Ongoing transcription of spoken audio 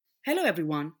Hello,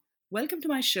 everyone. Welcome to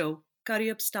my show,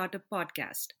 Career Up Startup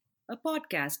Podcast, a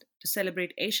podcast to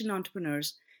celebrate Asian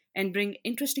entrepreneurs and bring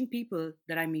interesting people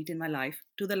that I meet in my life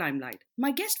to the limelight. My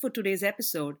guest for today's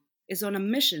episode is on a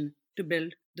mission to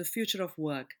build the future of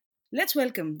work. Let's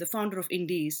welcome the founder of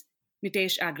Indies,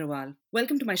 Nitesh Agrawal.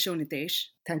 Welcome to my show, Nitesh.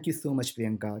 Thank you so much,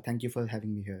 Priyanka. Thank you for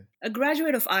having me here. A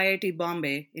graduate of IIT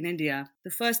Bombay in India, the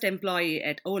first employee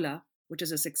at Ola, which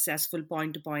is a successful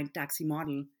point to point taxi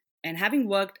model, and having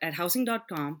worked at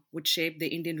Housing.com, which shaped the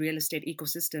Indian real estate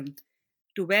ecosystem,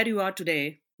 to where you are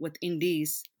today with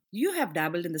Indies, you have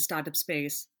dabbled in the startup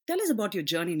space. Tell us about your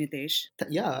journey, Nitesh.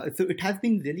 Yeah, so it has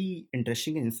been really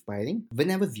interesting and inspiring.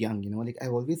 When I was young, I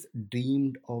always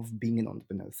dreamed of being an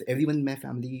entrepreneur. So everyone in my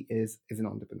family is an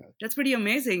entrepreneur. That's pretty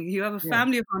amazing. You have a Yeah.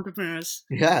 family of entrepreneurs.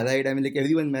 Yeah, right. I mean, like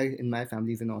everyone in my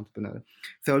family is an entrepreneur.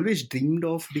 So I always dreamed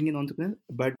of being an entrepreneur,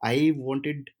 but I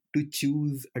wanted to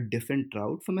choose a different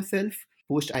route for myself.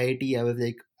 Post IIT, I was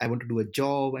like, I want to do a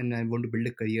job and I want to build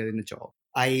a career in a job.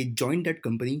 I joined that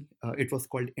company. It was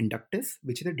called Inductus,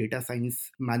 which is a data science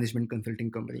management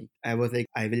consulting company. I was like,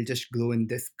 I will just grow in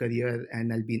this career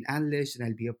and I'll be an analyst and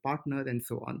I'll be a partner and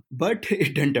so on. But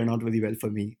it didn't turn out very well for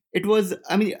me. It was,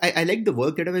 I mean, I liked the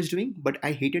work that I was doing, but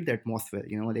I hated the atmosphere.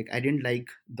 Like I didn't like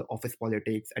the office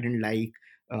politics. I didn't like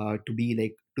to be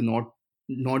like, to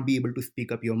not be able to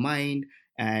speak up your mind.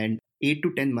 And 8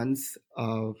 to 10 months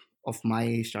of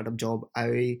my startup job,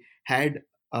 I had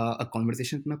a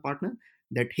conversation with my partner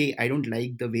that, hey, I don't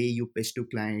like the way you pitch to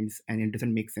clients and it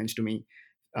doesn't make sense to me.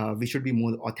 We should be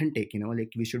more authentic,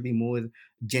 like we should be more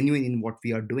genuine in what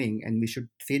we are doing, and we should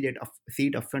say it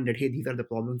upfront that, hey, these are the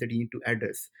problems that you need to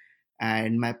address.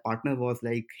 And my partner was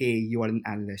like, hey, you are an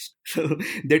analyst. So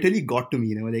that really got to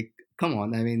me, like, come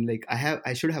on, I mean, like,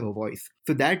 I should have a voice.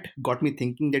 So that got me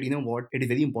thinking that, what, it is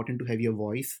very important to have your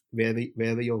voice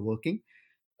wherever you're working.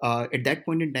 At that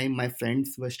point in time, my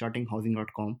friends were starting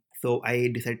Housing.com. So I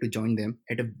decided to join them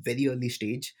at a very early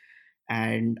stage.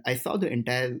 And I saw the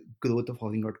entire growth of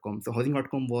Housing.com. So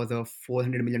Housing.com was a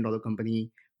 $400 million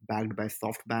company backed by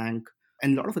SoftBank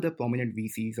and a lot of other prominent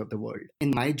VCs of the world.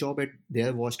 And my job at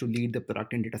there was to lead the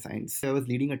product and data science. So I was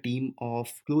leading a team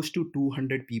of close to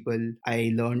 200 people.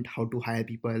 I learned how to hire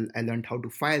people. I learned how to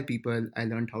fire people. I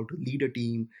learned how to lead a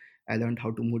team. I learned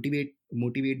how to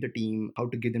motivate the team, how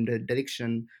to give them the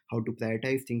direction, how to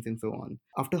prioritize things, and so on.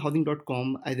 After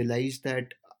Housing.com, I realized that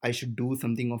I should do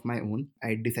something of my own.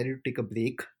 I decided to take a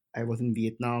break. I was in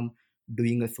Vietnam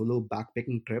doing a solo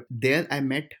backpacking trip. There, I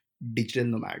met digital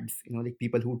nomads, like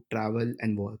people who travel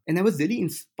and work. And I was really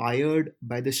inspired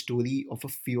by the story of a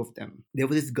few of them. There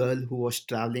was this girl who was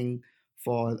traveling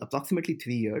for approximately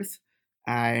 3 years,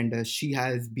 and she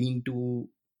has been to,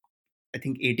 I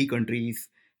think, 80 countries.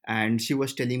 And she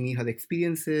was telling me her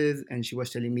experiences, and she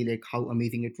was telling me like how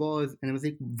amazing it was. And I was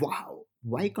like, wow,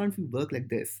 why can't we work like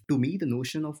this? To me, the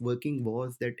notion of working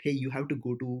was that, hey, you have to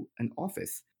go to an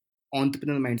office.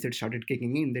 Entrepreneurial mindset started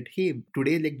kicking in that, hey,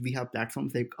 today, like, we have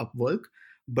platforms like Upwork,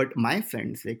 but my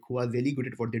friends, like, who are really good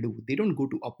at what they do, they don't go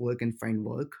to Upwork and find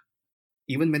work.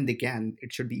 Even when they can,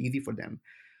 it should be easy for them.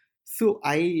 So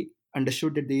I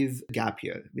understood that there is a gap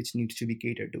here which needs to be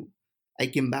catered to. I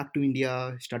came back to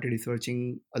India, started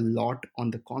researching a lot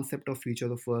on the concept of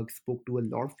future of work, spoke to a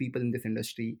lot of people in this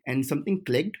industry, and something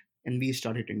clicked, and we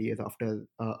started India's after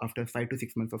 5 to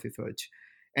 6 months of research.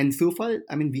 And so far,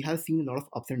 I mean, we have seen a lot of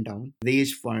ups and downs,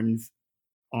 raised funds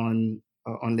on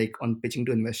pitching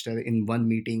to investor in one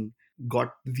meeting,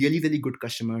 got really really good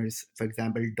customers. For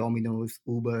example, Domino's,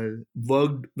 Uber,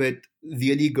 worked with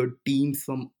really good teams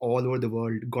from all over the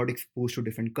world, got exposed to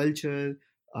different culture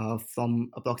from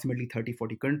approximately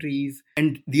 30-40 countries,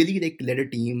 and really like led a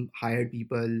team, hired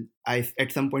people. I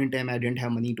At some point in time, I didn't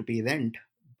have money to pay rent.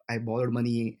 I borrowed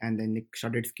money and then like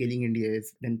started scaling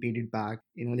India's, then paid it back.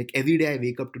 Like every day I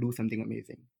wake up to do something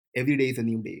amazing. Every day is a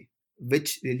new day,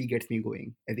 which really gets me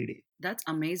going every day. That's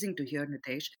amazing to hear,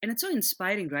 Nitesh. And it's so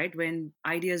inspiring, right? When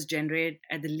ideas generate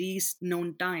at the least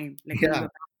known time, like when you Yeah,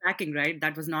 were backpacking, right?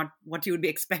 That was not what you would be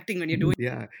expecting when you're doing.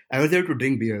 yeah. I was there to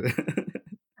drink beer.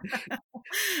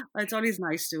 It's always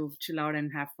nice to chill out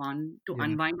and have fun, to Yeah.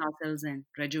 unwind ourselves and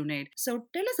rejuvenate. So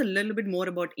tell us a little bit more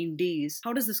about Indies.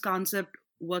 How does this concept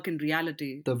work in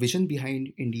reality? The vision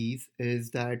behind Indies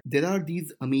is that there are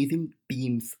these amazing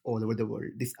teams all over the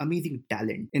world, this amazing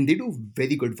talent, and they do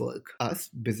very good work. Us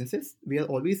businesses, we are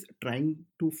always trying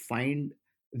to find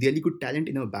really good talent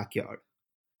in our backyard.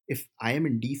 If I am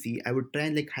in DC, I would try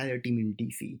and like hire a team in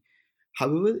DC.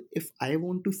 However, if I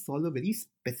want to solve a very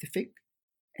specific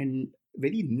and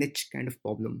very niche kind of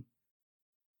problem,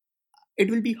 it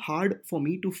will be hard for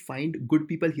me to find good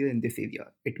people here in this area.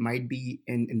 It might be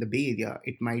in the Bay Area,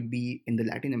 it might be in the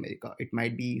Latin America, it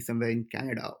might be somewhere in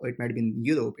Canada, or it might be in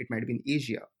Europe, it might be in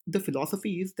Asia. The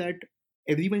philosophy is that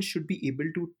everyone should be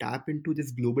able to tap into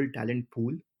this global talent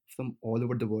pool from all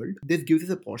over the world. This gives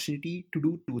us opportunity to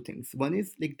do two things. One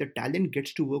is like the talent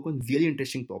gets to work on really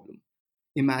interesting problem.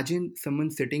 Imagine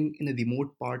someone sitting in a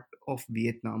remote part of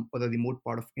Vietnam or a remote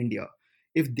part of India.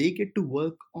 If they get to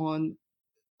work on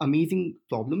amazing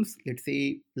problems, let's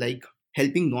say like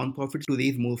helping nonprofits to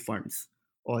raise more funds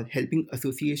or helping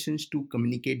associations to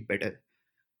communicate better,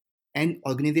 and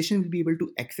organization will be able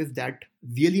to access that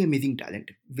really amazing talent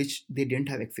which they didn't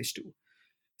have access to.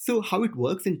 So how it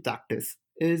works in practice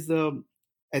is,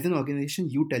 as an organization,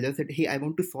 you tell us that, hey, I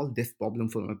want to solve this problem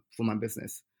for my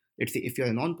business. Let's say if you're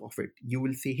a nonprofit, you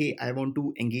will say, hey, I want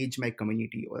to engage my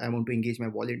community or I want to engage my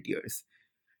volunteers.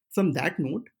 From that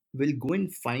note, we'll go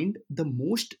and find the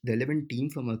most relevant team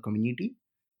from our community.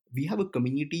 We have a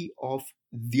community of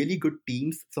really good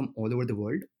teams from all over the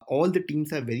world. All the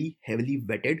teams are very heavily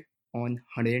vetted on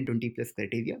 120 plus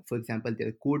criteria. For example,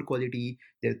 their code quality,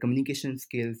 their communication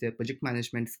skills, their project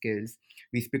management skills.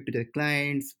 We speak to their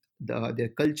clients, their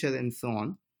culture, and so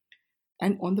on.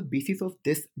 And on the basis of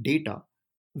this data,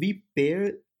 we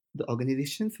pair the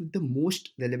organizations with the most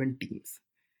relevant teams,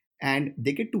 and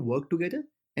they get to work together,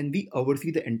 and we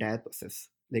oversee the entire process,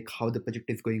 like how the project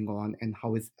is going on and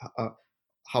how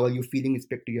are you feeling with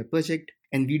respect to your project.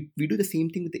 And we do the same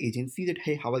thing with the agency, that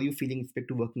hey, how are you feeling with respect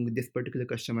to working with this particular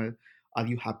customer? Are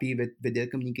you happy with their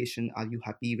communication? Are you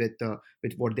happy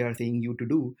with what they are saying you to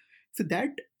do? So that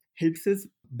helps us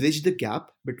bridge the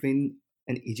gap between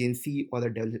an agency or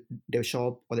a dev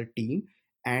shop or a team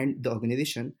and the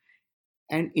organization,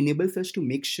 and enables us to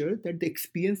make sure that the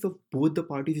experience of both the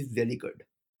parties is really good.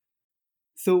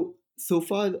 So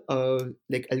far,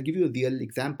 like I'll give you a real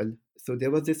example. So there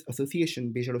was this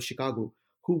association based out of Chicago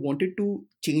who wanted to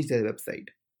change their website.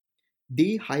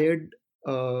 They hired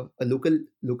a local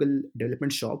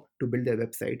development shop to build their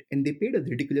website, and they paid a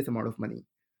ridiculous amount of money,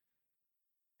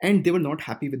 and they were not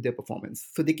happy with their performance.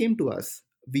 So they came to us.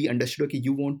 We understood, okay,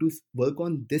 you want to work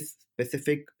on this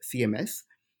specific CMS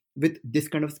with this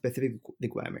kind of specific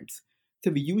requirements.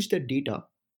 So we used that data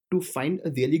to find a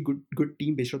really good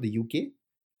team based out of the UK,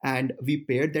 and we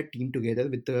paired that team together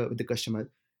with the customer.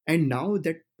 And now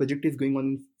that project is going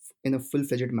on in a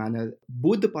full-fledged manner.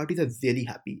 Both the parties are very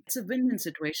happy. It's a win-win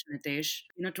situation, Nitesh.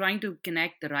 Trying to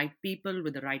connect the right people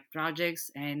with the right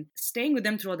projects and staying with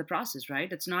them throughout the process,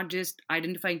 right? It's not just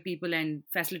identifying people and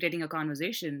facilitating a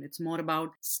conversation. It's more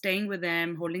about staying with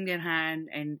them, holding their hand,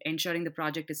 and ensuring the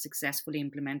project is successfully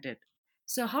implemented.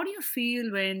 So, how do you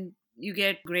feel when you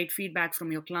get great feedback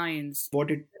from your clients? What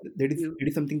it that is You it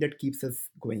is something that keeps us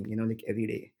going, like every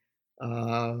day.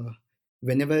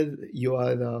 Whenever you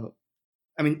are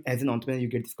I mean, as an entrepreneur, you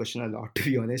get this question a lot, to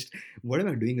be honest. What am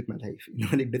I doing with my life?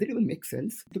 Like, does it even make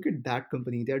sense? Look at that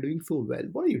company. They are doing so well.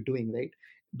 What are you doing, right?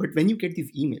 But when you get these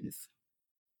emails,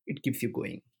 it keeps you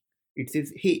going. It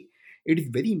says, hey, it is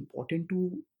very important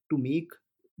to make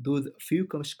those few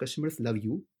customers love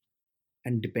you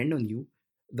and depend on you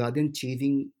rather than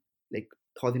chasing like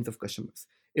thousands of customers.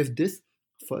 If this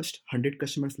first 100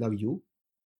 customers love you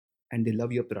and they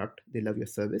love your product, they love your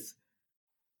service,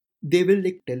 they will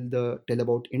like tell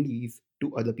about indies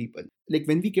to other people. Like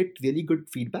when we get really good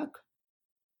feedback,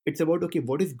 it's about, okay,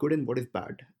 what is good and what is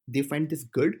bad. They find this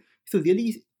good, so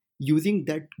really using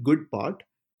that good part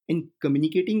and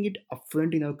communicating it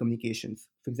upfront in our communications.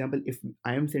 For example, if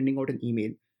I am sending out an email,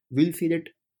 we'll say that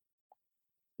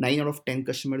 9 out of 10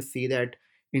 customers say that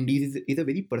Indies is a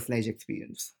very personalized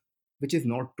experience, which is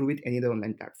not true with any other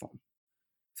online platform.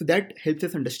 So that helps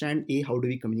us understand a how do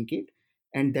we communicate,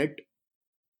 and that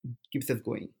keeps us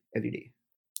going every day.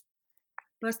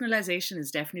 Personalization is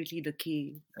definitely the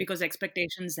key because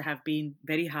expectations have been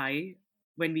very high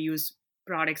when we use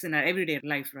products in our everyday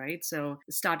life, right? So,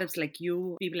 startups like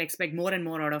you, people expect more and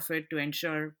more out of it to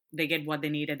ensure they get what they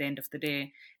need at the end of the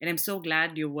day. And I'm so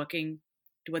glad you're working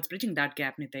towards bridging that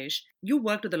gap, Nitesh. You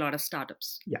worked with a lot of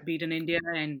startups, Yeah. be it in India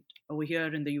and over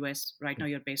here in the US. Right now,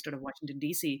 you're based out of Washington,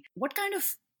 D.C. What kind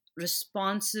of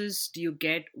responses do you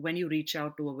get when you reach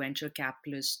out to a venture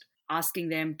capitalist asking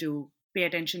them to pay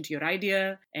attention to your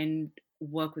idea and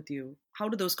work with you? How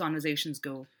do those conversations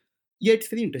go? Yeah, it's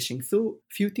very interesting. So,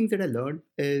 few things that I learned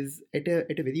is at a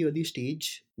very early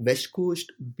stage, West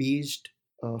Coast based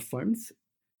funds,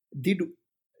 they do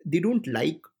they don't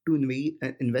like to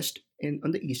invest in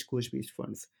on the East Coast based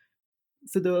funds.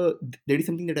 So there is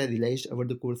something that I realized over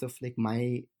the course of like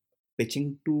my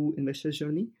pitching to investors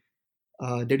journey.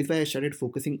 That is why I started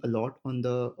focusing a lot on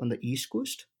the East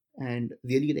Coast and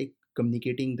really like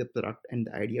communicating the product and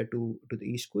the idea to the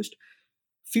East Coast,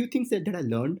 few things that I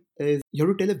learned is you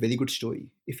have to tell a very good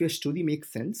story. If your story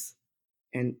makes sense,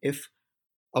 and if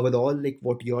overall like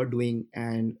what you're doing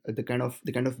and the kind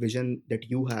of vision that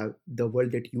you have, the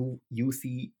world that you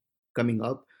see coming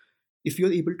up, if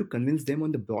you're able to convince them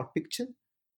on the broad picture,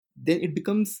 then it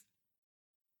becomes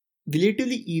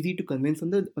relatively easy to convince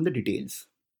on the details.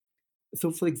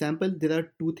 So for example, there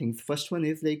are two things. First one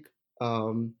is like,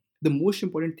 the most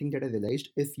important thing that I realized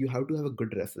is you have to have a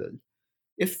good referral.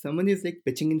 If someone is like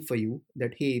pitching in for you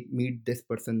that, hey, meet this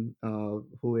person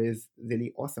who is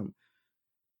really awesome,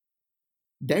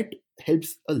 that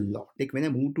helps a lot. Like when I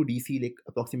moved to DC like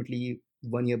approximately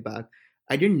 1 year back,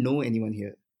 I didn't know anyone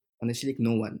here, honestly, like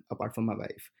no one apart from my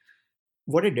wife.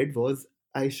 What I did was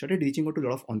I started reaching out to a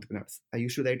lot of entrepreneurs. I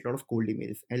used to write a lot of cold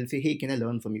emails. I'll say, hey, can I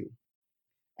learn from you?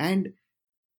 And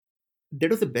that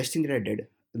was the best thing that I did.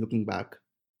 Looking back,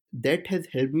 that has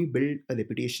helped me build a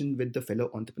reputation with the fellow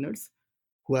entrepreneurs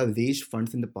who have raised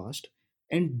funds in the past,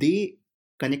 and they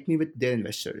connect me with their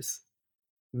investors,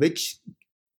 which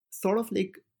sort of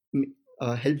like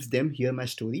helps them hear my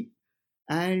story.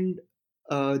 And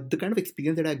the kind of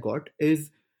experience that I got is,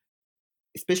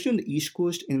 especially on the East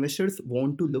Coast, investors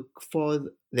want to look for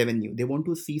revenue. They want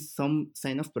to see some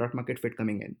sign of product market fit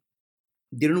coming in.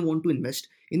 They don't want to invest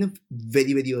in a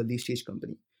very very early stage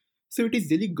company. So it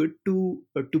is really good to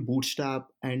bootstrap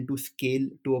and to scale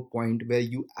to a point where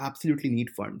you absolutely need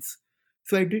funds.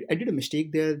 So I did a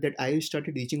mistake there, that I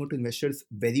started reaching out to investors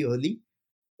very early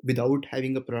without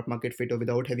having a product market fit or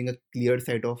without having a clear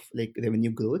set of like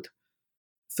revenue growth.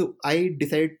 So I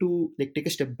decided to like take a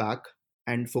step back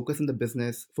and focus on the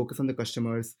business, focus on the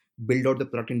customers, build out the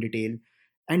product in detail,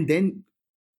 and then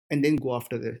go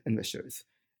after the investors.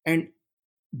 And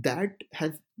that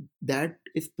has that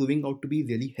is proving out to be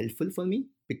really helpful for me,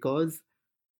 because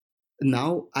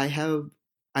now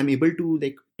I'm able to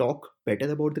like talk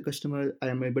better about the customer. I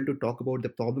am able to talk about the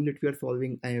problem that we are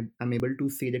solving. I'm able to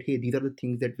say that, hey, these are the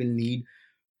things that we'll need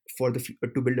for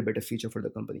to build a better future for the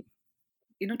company.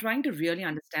 Trying to really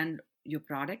understand your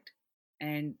product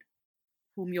and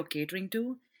whom you're catering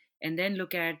to, and then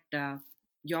look at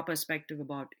your perspective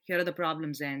about here are the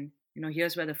problems, and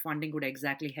here's where the funding would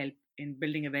exactly help in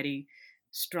building a very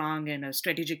strong and a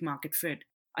strategic market fit.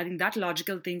 I think that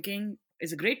logical thinking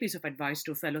is a great piece of advice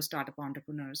to fellow startup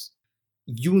entrepreneurs.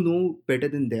 You know better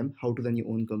than them how to run your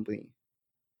own company,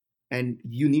 and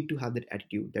you need to have that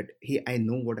attitude that, hey, I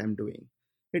know what I'm doing.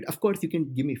 Right? Of course you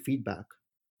can give me feedback,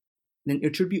 then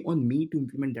it should be on me to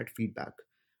implement that feedback.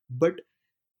 But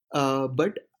uh,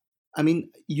 but I mean,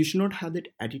 you should not have that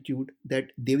attitude that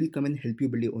they will come and help you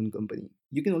build your own company.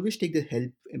 You can always take the help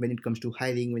when it comes to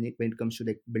hiring, when it comes to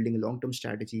like building a long-term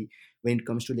strategy, when it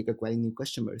comes to like acquiring new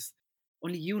customers.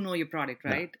 Only you know your product,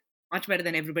 Yeah, right? Much better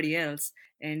than everybody else.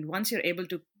 And once you're able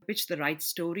to pitch the right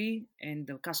story and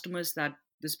the customers that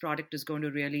this product is going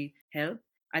to really help,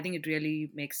 I think it really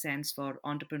makes sense for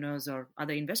entrepreneurs or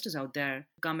other investors out there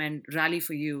to come and rally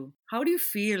for you. How do you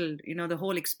feel, the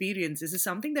whole experience? Is this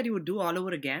something that you would do all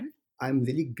over again? I'm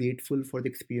really grateful for the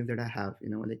experience that I have.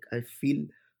 Like I feel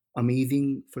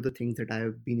amazing for the things that I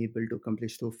have been able to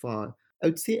accomplish so far. I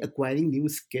would say acquiring new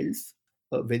skills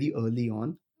very early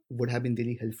on would have been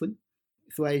really helpful.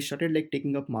 So I started like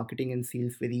taking up marketing and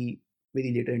sales very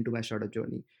very later into my startup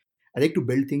journey. I like to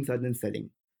build things rather than selling.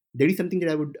 There is something that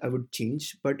I would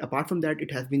change, but apart from that,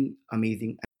 it has been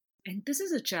amazing. And this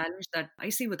is a challenge that I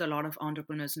see with a lot of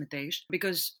entrepreneurs, Nitesh,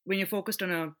 because when you're focused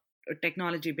on a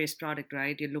technology based product,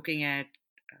 right, you're looking at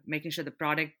making sure the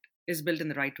product is built in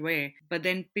the right way, but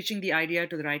then pitching the idea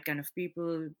to the right kind of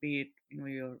people, be it,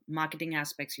 your marketing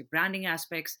aspects, your branding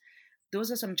aspects.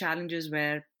 Those are some challenges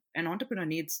where an entrepreneur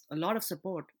needs a lot of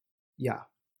support. Yeah,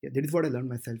 yeah, that is what I learned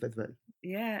myself as well.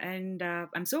 Yeah, and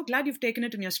I'm so glad you've taken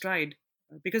it in your stride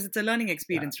because it's a learning Yeah,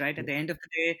 experience, right? At yeah. the end of the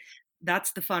day,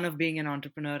 that's the fun of being an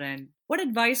entrepreneur. And what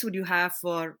advice would you have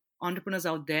for entrepreneurs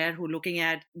out there who are looking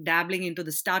at dabbling into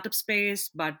the startup space,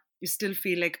 but you still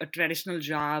feel like a traditional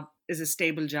job is a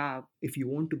stable job? If you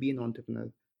want to be an entrepreneur,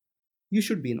 you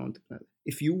should be an entrepreneur.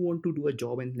 If you want to do a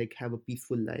job and like have a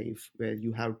peaceful life where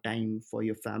you have time for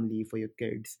your family, for your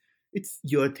kids, it's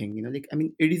your thing. Like, I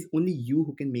mean, it is only you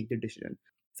who can make the decision.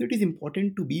 So it is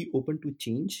important to be open to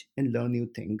change and learn new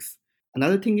things.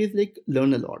 Another thing is like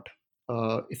learn a lot.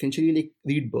 Essentially, like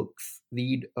read books,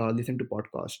 listen to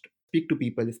podcasts, speak to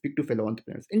people, speak to fellow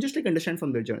entrepreneurs, and just like understand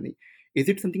from their journey. Is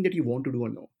it something that you want to do or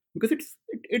no? Because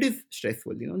it is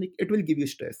stressful. Like it will give you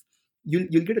stress.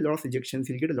 You'll get a lot of rejections.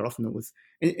 You'll get a lot of no's,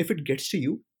 and if it gets to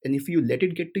you, and if you let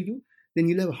it get to you, then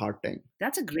you'll have a hard time.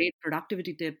 That's a great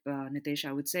productivity tip, Nitesh,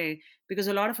 I would say, because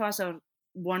a lot of us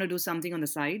want to do something on the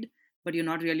side. but you're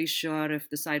not really sure if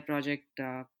the side project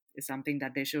is something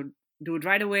that they should do it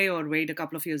right away or wait a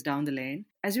couple of years down the lane.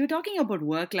 As you were talking about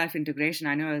work-life integration,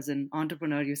 I know as an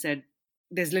entrepreneur, you said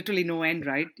there's literally no end,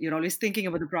 right? You're always thinking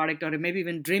about the product or maybe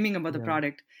even dreaming about the Yeah.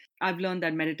 product. I've learned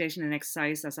that meditation and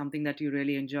exercise are something that you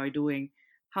really enjoy doing.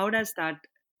 How does that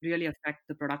really affect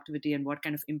the productivity and what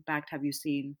kind of impact have you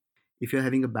seen? If you're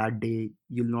having a bad day,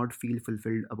 you'll not feel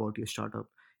fulfilled about your startup.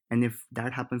 And if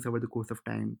that happens over the course of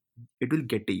time, it will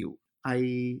get to you.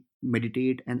 I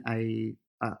meditate and I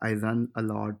run a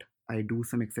lot. I do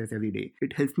some exercise every day.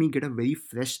 It helps me get a very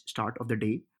fresh start of the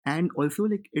day. And also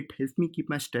like it helps me keep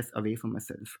my stress away from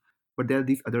myself. But there are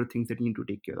these other things that you need to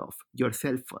take care of.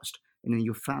 Yourself first, and then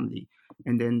your family,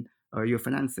 and then your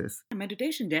finances.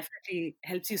 Meditation definitely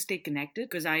helps you stay connected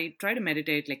because I try to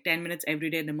meditate like 10 minutes every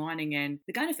day in the morning, and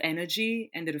the kind of energy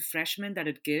and the refreshment that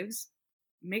it gives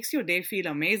makes your day feel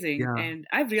amazing. Yeah, And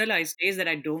I've realized days that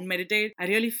I don't meditate, I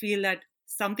really feel that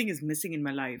something is missing in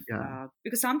my life. yeah.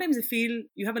 Because sometimes I feel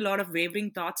you have a lot of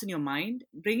wavering thoughts in your mind.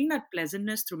 Bringing that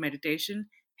pleasantness through meditation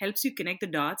helps you connect the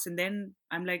dots, and then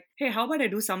I'm like, hey, how about I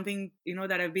do something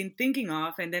that I've been thinking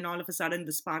of, and then all of a sudden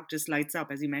the spark just lights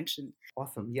up, as you mentioned.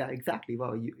 Awesome. Yeah, exactly.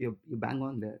 Wow, you bang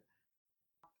on there.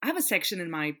 I have a section in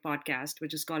my podcast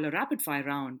which is called a rapid fire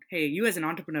round. Hey, you as an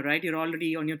entrepreneur, right? You're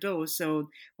already on your toes. So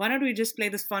why don't we just play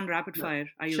this fun rapid Yeah. fire?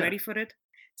 Are you Sure. ready for it?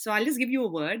 So I'll just give you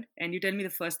a word and you tell me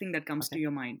the first thing that comes to Okay.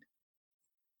 your mind.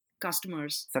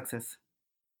 Customers, Success.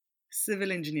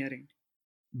 civil engineering.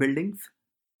 Buildings.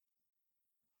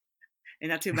 And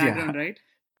that's your Yeah. background, right?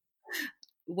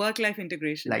 Work life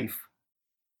integration. Life.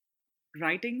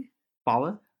 Writing,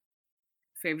 Power.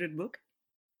 favorite book.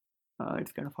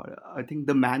 It's kind of hard. I think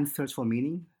The Man's Search for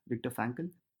Meaning, Viktor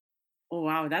Frankl. Oh,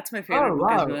 wow. That's my Oh favorite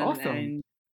book as wow, well. awesome. And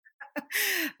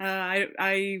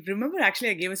I remember actually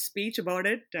I gave a speech about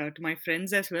it to my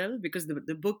friends as well because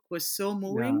the book was so Yeah.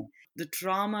 moving. The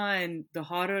trauma and the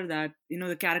horror that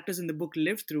the characters in the book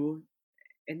lived through,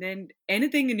 and then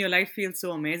anything in your life feels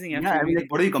so amazing Yeah, after you I mean, read the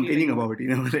like, what book. are you You feel like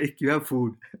complaining about? Like, you have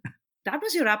food. that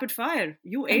was your rapid fire.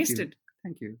 You Thank aced you. it.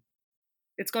 Thank you.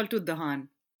 It's called Tut Dahan.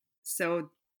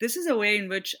 So this is a way in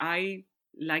which I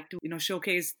like to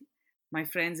showcase my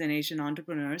friends and Asian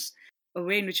entrepreneurs, a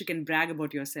way in which you can brag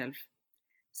about yourself.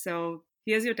 So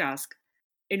here's your task.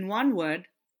 In one word,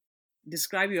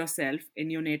 describe yourself in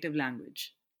your native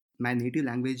language. My native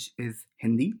language is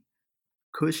Hindi.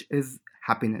 Khush is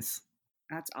happiness.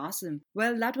 That's awesome.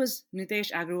 Well, that was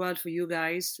Nitesh Agrawal for you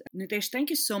guys. Nitesh, thank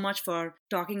you so much for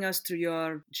talking us through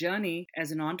your journey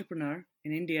as an entrepreneur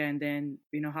in India and then,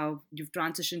 how you've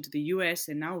transitioned to the US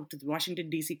and now to the Washington,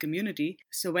 D.C. community.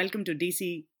 So, welcome to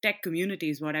DC tech community,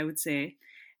 is what I would say.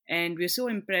 And we're so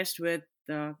impressed with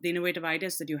the innovative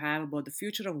ideas that you have about the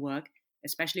future of work,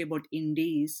 especially about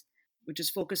Indies, which is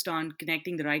focused on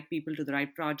connecting the right people to the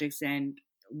right projects and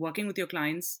working with your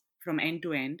clients from end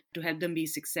to end to help them be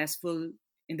successful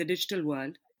in the digital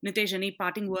world. Nitesh, any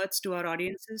parting words to our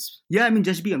audiences? Yeah, I mean,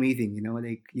 just be amazing.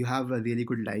 Like, you have a really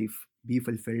good life. Be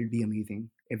fulfilled. Be amazing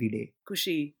every day.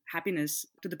 Kushi, happiness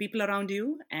to the people around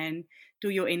you and to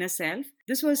your inner self.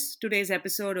 This was today's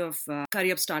episode of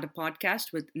Career Up Startup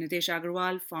Podcast with Nitesh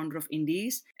Agrawal, founder of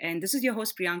Indies. And this is your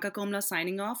host, Priyanka Komla,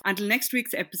 signing off. Until next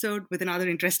week's episode with another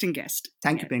interesting guest.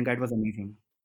 Thank you, Penka. It was amazing.